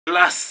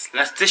Class,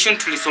 last station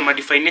tulisoma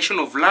definition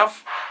of love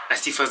na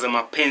sifa za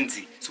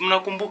mapenzi. Si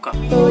mnakumbuka?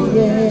 Oh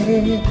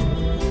yeah.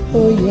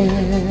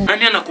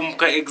 Nani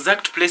anakumbuka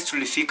exact place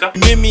tulifika?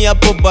 Mimi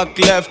hapo back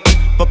left,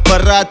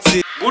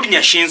 paparazzi. Good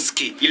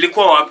Nyashinsky,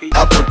 ilikuwa wapi?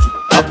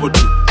 Hapo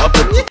tu.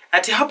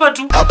 Ati hapa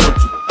tu?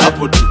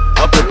 Hapo tu.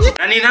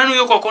 Nani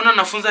huyo kwa kona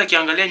nafunza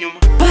akiangalia nyuma?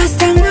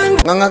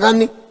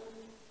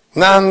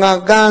 Nganga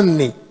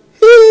gani?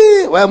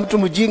 Wewe mtu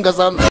mjinga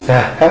sana.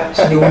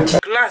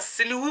 Class,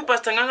 ni huyu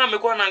Pastor Nganga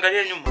amekuwa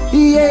anaangalia nyuma.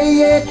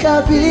 Yeye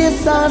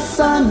kabisa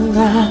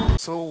sana.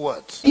 So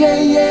what?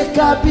 Yeye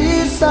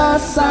kabisa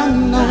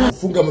sana.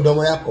 Funga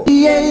mdomo yako.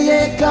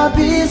 Yeye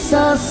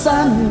kabisa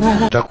sana.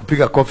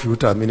 Nitakupiga kofi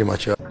utaamini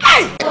macho yako.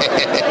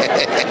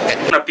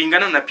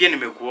 Unapingana na pia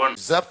nimekuona.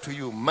 It's up to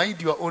you.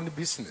 Mind your own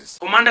business.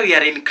 Commander, we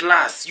are in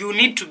class. You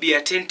need to be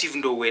attentive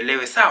ndo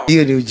uelewe, sawa?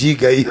 Hiyo ni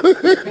ujinga hiyo.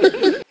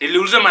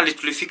 Niliuliza mali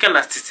tulifika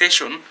last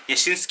session,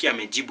 Nyashinsky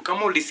amejibu.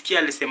 Kama ulisikia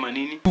alisema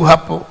nini?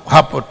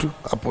 Hapo tu.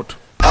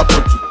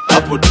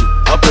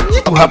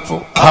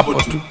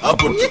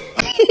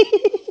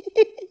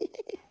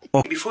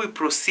 Before we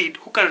proceed,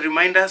 who can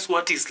remind us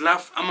what is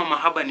love ama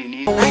mahaba ni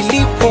nini?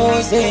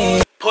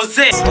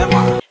 Pose.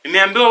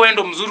 Nimeambiwa wewe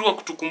ndo mzuri wa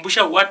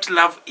kutukumbusha what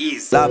love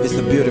is. Love is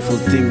a beautiful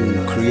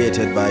thing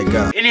created by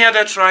God. Any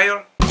other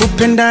trial?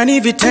 Kupendani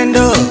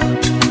vitendo,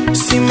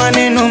 si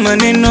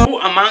maneno. Who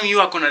among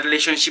you akona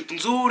relationship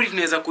nzuri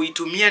tunaweza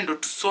kuitumia ndo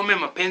tusome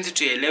mapenzi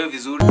tuelewe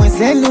vizuri?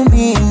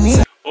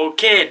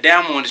 Okay,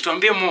 Diamond,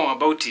 tuambie more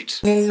about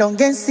it.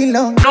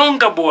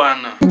 Longa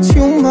bwana.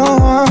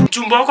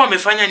 Mchumba wako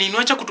amefanya nini?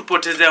 Acha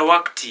kutupotezea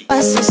wakati.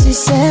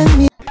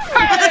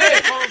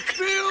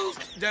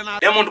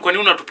 Diamond, kwa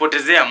nini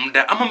unatupotezea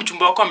muda? Ama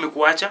mchumba wako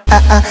amekuacha?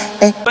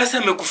 Basi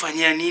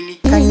amekufanyia nini?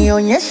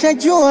 Kanionyesha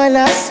jua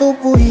la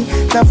asubuhi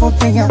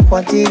linapopenya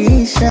kwa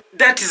dirisha.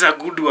 That is a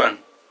good one.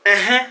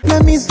 Na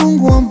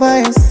mizungu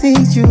ambayo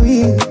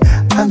sijui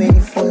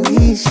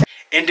amenifundisha.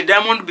 And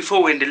Diamond,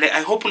 before uendelee,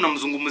 I hope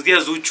unamzungumzia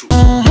Zuchu.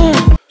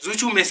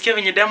 Zuchu, umesikia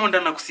venye Diamond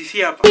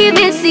anakusifia hapa?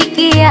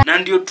 Nimesikia. Na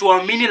ndio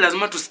tuamini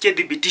lazima tusikie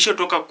dhibitisho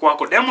toka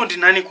kwako. Diamond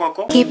nani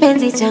kwako?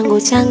 Kipenzi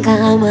changu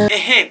changama.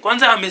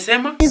 Kwanza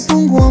amesema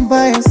mizungu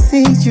ambayo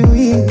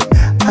sijui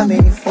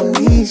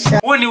amenifundisha.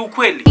 Huo ni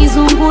ukweli?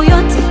 Mizungu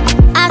yote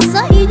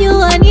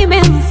asijua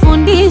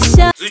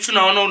nimemfundisha. Zuchu,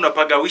 naona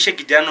unapagawisha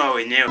kijana wa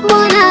wenyewe.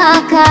 Mbona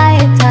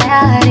akae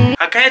tayari?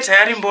 Akae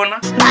tayari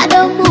mbona?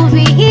 Bado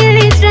movie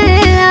ili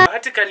trailer.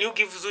 But can you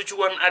give Zuchu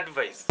one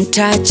advice?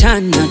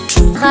 Mtachana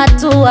tu.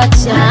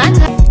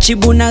 Hatuachana.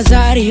 Chibu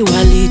Nazari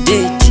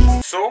walideti.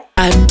 So?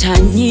 Hata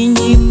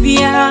nyinyi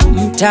pia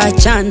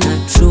mtachana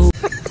tu.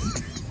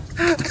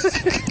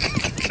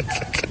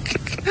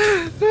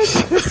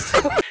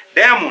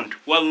 Diamond,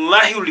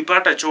 wallahi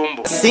ulipata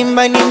chombo.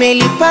 Simba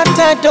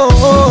nimelipata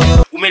dodo.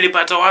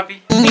 Umelipata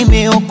wapi?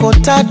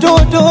 Nimeokota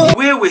dodo.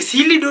 Wewe, si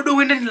hili dodo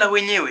wenda ni la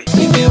wenyewe.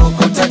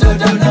 Nimeokota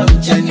dodo na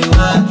mjani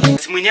wake.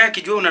 Si mwenyewe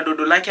akijua una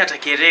dodo lake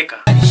atakereka.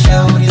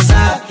 Shauri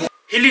zake.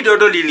 Hili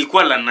dodo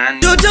lilikuwa la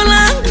nani? Dodo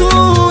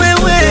langu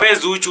wewe. Wewe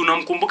Zuchu,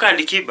 unamkumbuka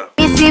Alikiba?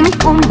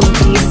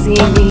 Simkumbuki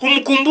sini.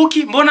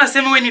 Kumkumbuki? Mbona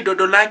aseme wewe ni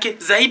dodo lake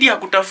zaidi ya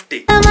kutafute?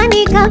 Kama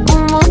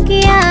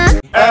nikakumbukia.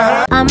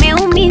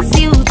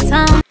 Ameumisi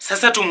utamu.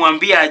 Sasa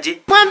tumwambie aje?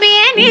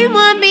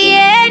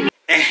 Mwambieni.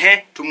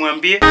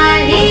 Tumwambie.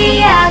 Hali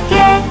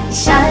yake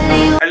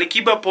shali.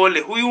 Alikiba pole,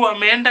 huyu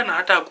ameenda na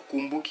hata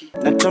hakukumbuki.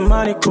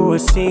 Natamani kuwa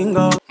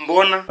single.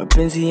 Mbona?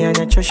 Mapenzi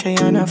yanachosha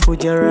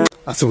yanafuja.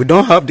 So we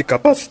don't have the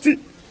capacity.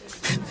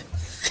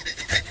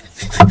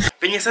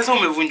 Penye sasa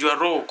umevunjwa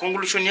roho.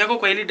 Conclusion yako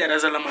kwa hili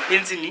darasa la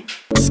mapenzi ni?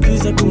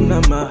 Sikiza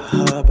kuna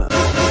mahaba.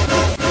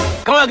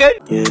 Come again?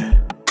 Yeah.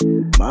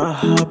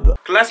 Mahaba.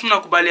 Class,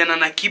 mnakubaliana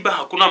na Kiba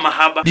hakuna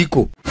mahaba?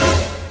 Iko.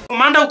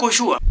 Komanda, uko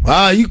sure?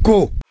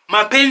 Iko.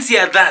 Mapenzi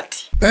ya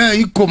dhati.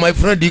 Iko my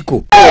friend iko.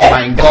 Oh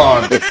my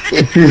God.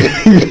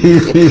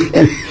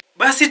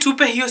 Basi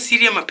tupe hiyo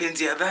siri ya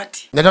mapenzi ya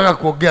dhati. Nataka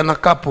kuongea na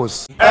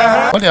couples.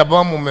 Wale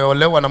ambao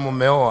mumeolewa na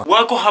mumeoa.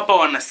 Wako hapa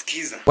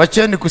wanasikiza.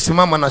 Wacheni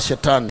kusimama na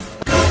shetani.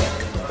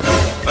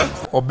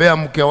 Obea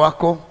mke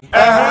wako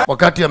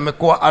wakati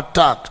amekuwa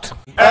attacked.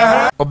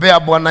 Obea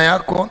bwana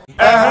yako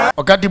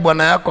wakati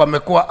bwana yako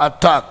amekuwa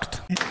attacked.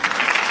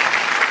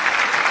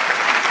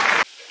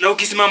 Na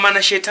ukisimama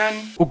na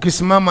shetani?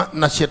 Ukisimama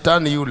na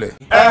shetani yule,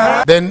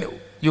 then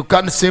you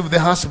can't save the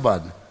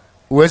husband.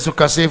 Uwezi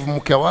ukasave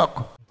mke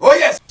wako. Oh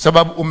yes.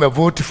 Sababu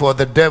umevote for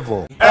the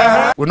devil.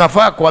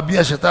 Unafaa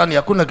kuambia shetani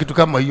hakuna kitu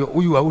kama hiyo.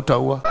 Huyu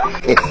hautaua.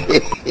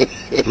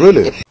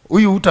 Really?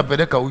 Huyu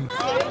utapeleka huyu.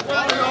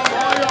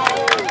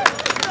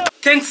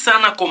 Thanks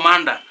sana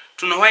Commander.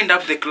 Tuna wind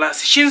up the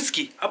class.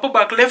 Shinsky, hapo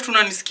back left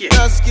unanisikia?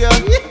 Nasikia.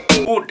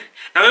 Good.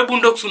 Na wewe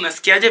Bundox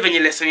unasikiaje venye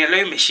lesson ya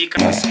leo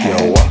imeshika? Nasikia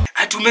wa.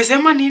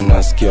 Hatumesema nini?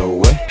 Nasikia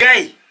we.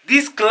 Guy,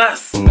 this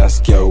class.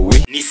 Nasikia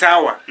we. Ni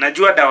sawa,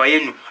 najua dawa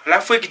yenu.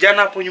 Alafu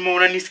kijana hapo nyuma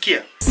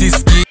unanisikia?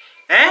 Siski.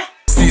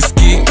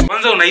 Siski.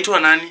 Kwanza unaitwa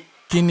nani?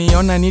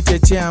 Kiniona nite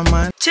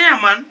chairman.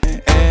 Chairman?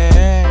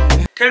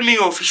 Tell me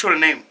your official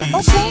name.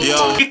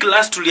 Hii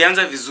class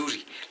tulianza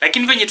vizuri.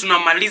 Lakini venye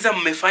tunamaliza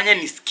mmefanya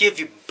nisikie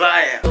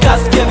vibaya.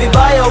 Kasikia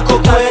vibaya uko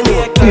kwenu.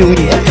 No,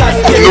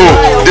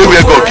 they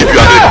will go keep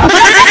you at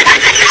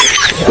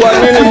it. Kwa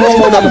nini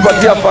Mungu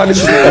anakupatia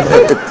punishment?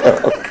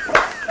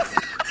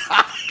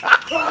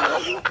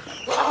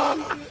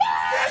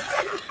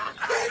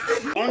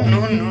 Oh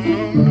no.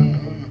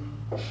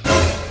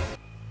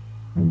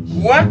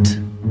 What?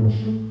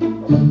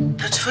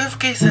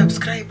 35k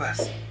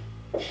subscribers.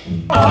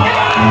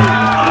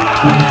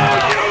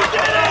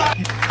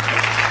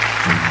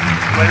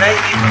 Walai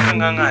hivi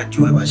nganga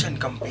ajue, wacha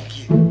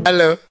nikampigie.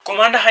 Hello.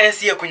 Komanda haya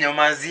si ya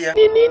kunyamazia.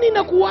 Ni nini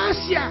na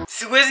kuwasha?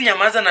 Siwezi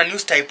nyamaza na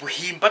news type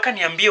hii mpaka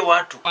niambie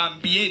watu.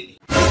 Waambieni.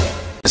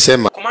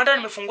 Sema. Komanda,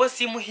 nimefungua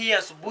simu hii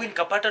asubuhi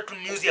nikapata tu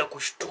news ya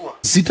kushtua.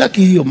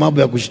 Sitaki hiyo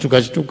mambo ya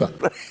kushtuka.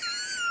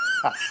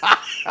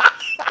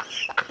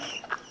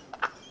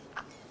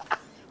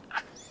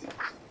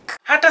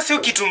 Hata sio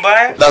kitu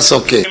mbaya. That's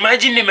okay.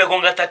 Imagine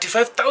nimegonga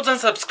 35,000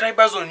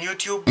 subscribers on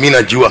YouTube.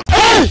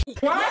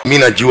 Mimi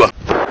najua.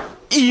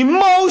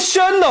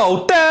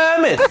 Emotional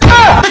damn it.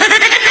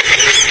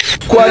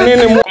 Kwa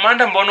nini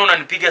Komanda, mbona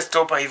unanipiga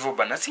stopper hivyo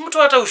bana? Si mtu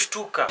hata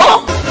ushtuka.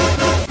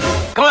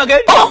 Come again.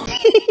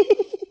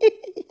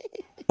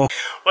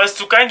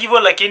 Wasitukangi hivyo,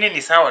 lakini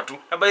ni sawa tu.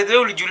 Na by the way,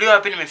 ulijulia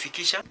wapi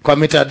nimefikisha? Kwa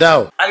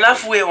mitandao.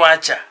 Alafu we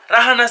wacha.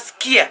 Raha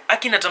nasikia.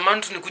 Aki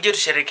natamani tu nikuje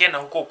tusherekee na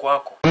huko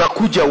kwako.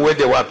 Unakuja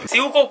uende wapi? Si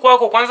huko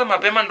kwako kwanza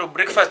mapema ndo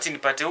breakfast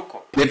nipate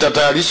huko.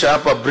 Nitatayarisha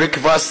hapa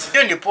breakfast.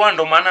 Hiyo ni poa,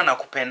 ndo maana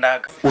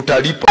nakupendaga.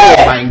 Utalipa.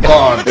 Oh my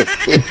God.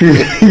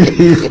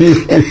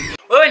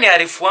 Wewe ni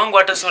arifu wangu,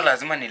 hata sio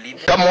lazima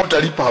nilipe. Kama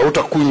utalipa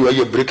hautakunywa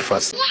hiyo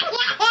breakfast.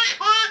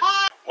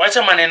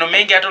 Wacha maneno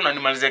mengi, hata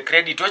unanimaliza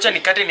credit. Wacha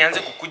nikate nianze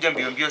kukuja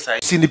mbio sasa.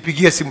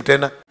 Usinipigie simu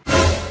tena.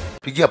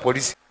 Pigia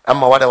polisi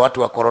ama wale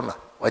watu wa corona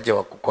waje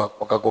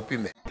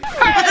wakakopime.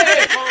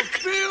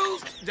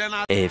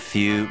 A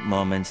few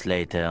moments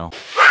later.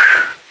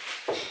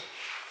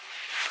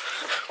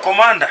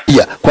 Komanda.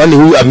 Kwani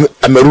huyu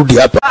amerudi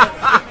hapa?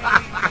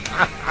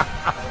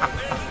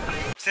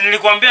 Si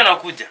nilikwambia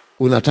nakuja.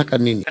 Unataka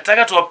nini?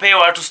 Nataka tuwapee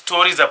watu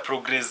stories za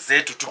progress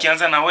zetu.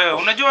 Tukianza na wewe.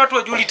 Unajua watu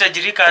wajui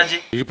ulitajirika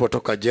aje?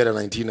 Nilipotoka jela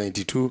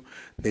 1992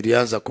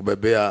 nilianza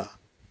kubebea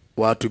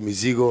watu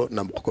mizigo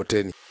na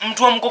mkokoteni.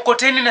 Mtu wa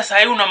mkokoteni, na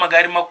sasa una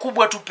magari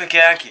makubwa tu peke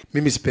yake.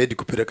 Mimi sipendi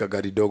kupeleka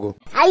gari dogo.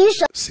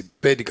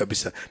 Sipendi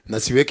kabisa, na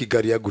siweki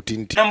gari yangu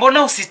tinti. Na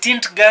mbona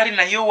usitint gari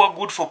na hiyo wa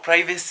good for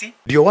privacy?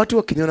 Ndio watu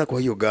wakiniona kwa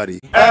hiyo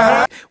gari.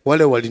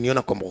 Wale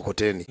waliniona kwa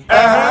mkokoteni.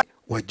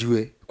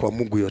 Wajue kwa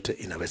Mungu yote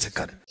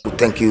inawezekana.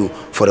 Thank you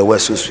for the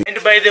word so sweet.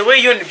 And by the way,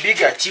 hiyo ni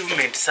big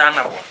achievement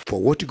sana bwana. For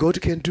what God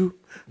can do,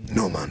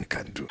 no man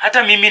can do.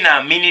 Hata mimi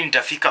naamini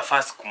nitafika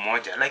fast siku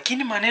moja,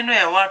 lakini maneno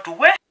ya watu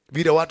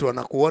vile watu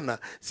wanakuona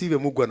sivyo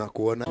Mungu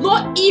anakuona.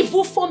 No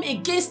evil form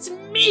against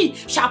me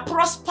shall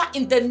prosper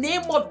in the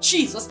name of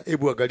Jesus.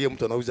 Hebu angalia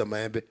mtu anauza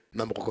maembe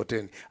na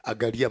mkokoteni.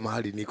 Angalia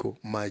mahali niko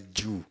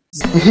majuu.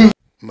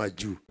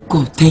 Majuu.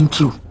 God, thank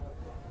you.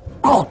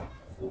 God.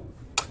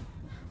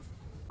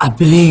 I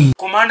believe.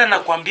 Komanda,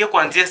 nakwambia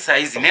kuanzia saa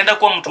hizi naenda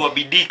kuwa mtu wa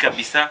bidii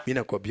kabisa. Mimi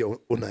nakwambia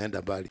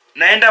unaenda mbali.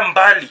 Naenda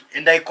mbali,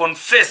 and I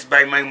confess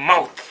by my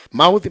mouth.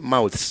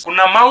 Mouths.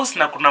 Kuna mouse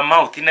na kuna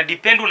mouth. Ina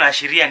depend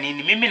unaashiria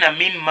nini. Mimi na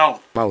mean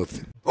mouth.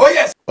 Oh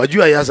yes.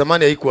 Wajua ya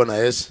zamani haikuwa na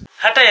S.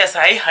 Hata ya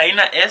saa hii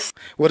haina S.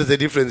 What is the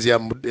difference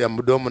ya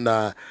mdomo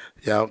na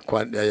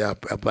ya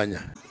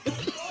panya?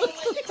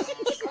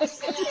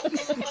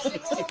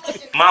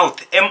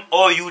 Mouth,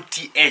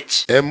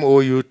 M-O-U-T-H.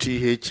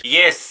 M-O-U-T-H.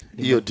 Yes.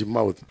 Hiyo di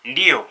mouth.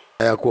 Ndio.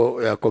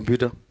 Ya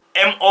computer.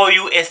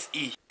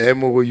 M-O-U-S-E.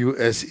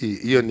 M-O-U-S-E.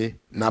 Hiyo ni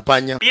na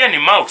panya. Pia ni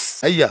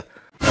mouse. Aya.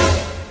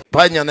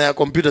 Panya na ya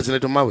computer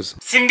zinaitwa mouse.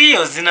 Si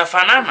ndio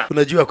zinafanana?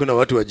 Unajua kuna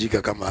watu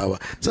wajika kama hawa.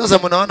 Sasa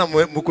mnaona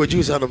mko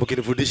juu sana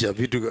mkinifundisha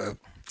vitu.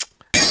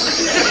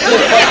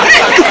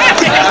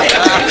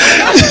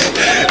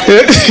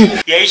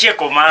 Yaishe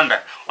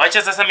Komanda.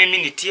 Wacha sasa mimi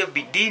nitie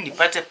bidii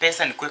nipate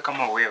pesa nikuwe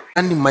kama wewe.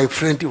 Ani my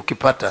friend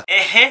ukipata.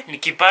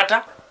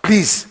 Nikipata.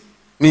 Please,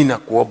 mimi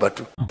nakuomba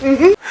tu.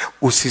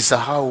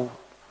 Usisahau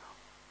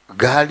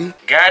gari,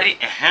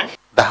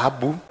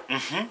 dhahabu,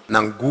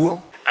 na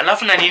nguo.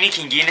 Alafu na nini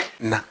kingine?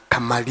 Na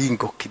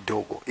kamalingo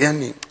kidogo.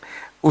 Yaani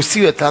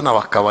usiwe tana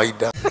wa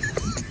kawaida.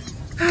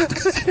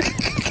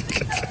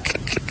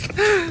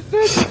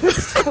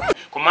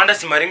 Komanda,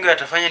 si maringo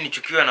yatafanya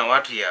nichukiwa na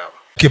watu yao.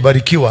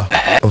 Kibarikiwa,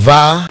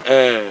 vaa,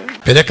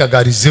 peleka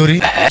gari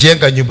zuri,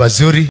 jenga nyumba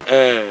zuri,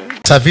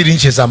 safiri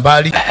nchi za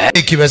mbali,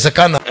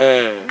 ikiwezekana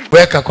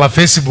weka kwa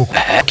Facebook,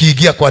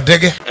 ukiingia kwa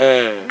ndege,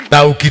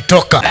 na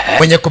ukitoka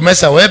mwenye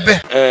kumesa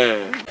webe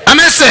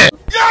amese.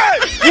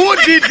 Who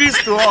did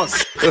this to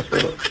us?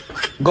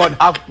 God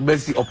have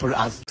mercy upon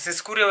us.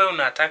 Sisikuri wewe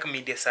una attack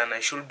media sana.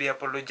 I should be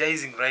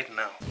apologizing right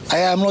now.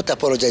 I am not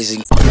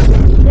apologizing.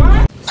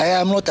 I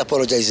am not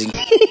apologizing.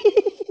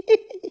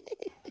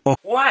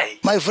 Why?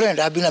 My friend,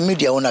 I've been a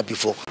media owner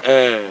before.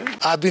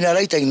 I've been a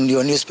writer in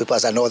your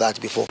newspapers and all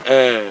that before.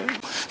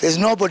 There's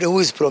nobody who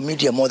is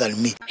pro-media more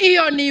than me.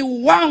 Iyo ni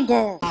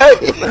wango.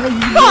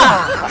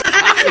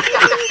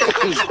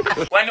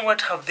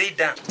 What have they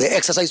done? The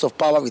exercise of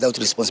power without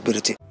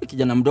responsibility.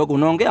 Kijana mdogo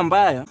unaongea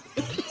mbaya.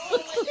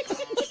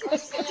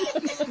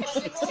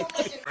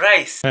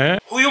 Rice.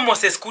 Huyu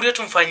Moses Kuria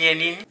tumfanyie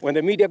nini? When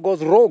the media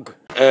goes rogue,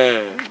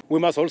 we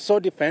must also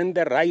defend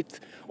the right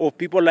of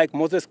people like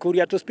Moses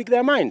Kuria to speak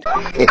their mind.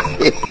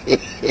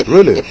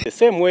 Really? The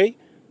same way,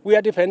 we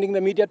are defending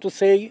the media to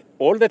say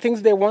all the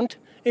things they want,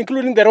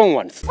 including the wrong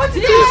ones.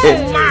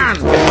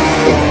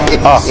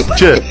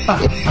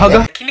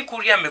 Lakini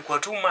Kuria amekuwa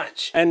too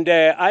much. And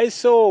I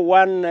saw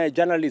one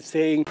journalist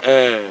saying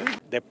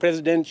the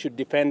president should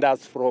defend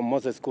us from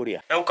Moses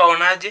Kuria. Na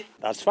ukaonaje?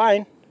 That's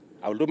fine.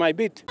 I'll do my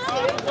bit.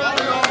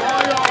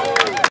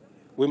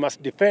 We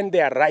must defend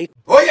their right.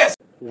 Oh yes.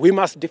 We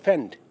must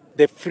defend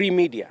the free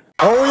media.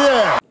 Oh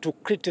yeah. To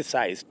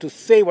criticize, to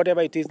say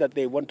whatever it is that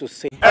they want to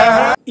say.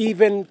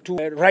 Even to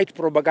write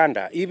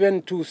propaganda,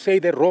 even to say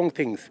the wrong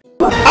things.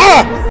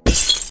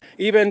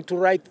 Even to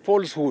write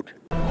falsehood.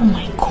 Oh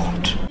my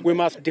God. We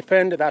must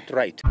defend that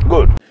right.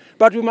 Good.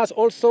 But we must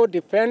also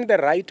defend the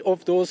right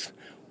of those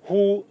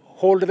who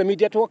hold the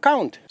media to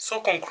account.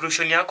 So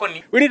conclusion yako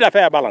ni? We need a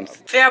fair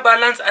balance. Fair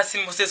balance as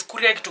in Moses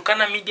Kuria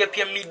akitukana media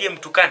pia media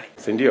mtukane.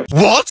 Sindio.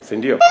 What?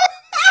 Sindio.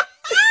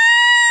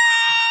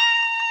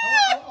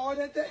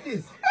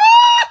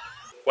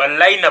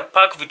 Wallahi na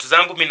pack vitu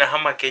zangu mina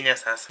hama Kenya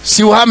sasa.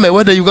 Si uhame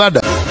wende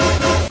Uganda.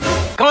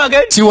 Come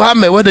again? Si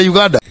uhame wende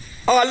Uganda.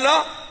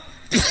 Allah.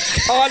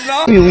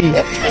 Allah. No,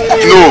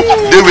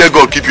 they will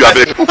go keep you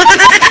away.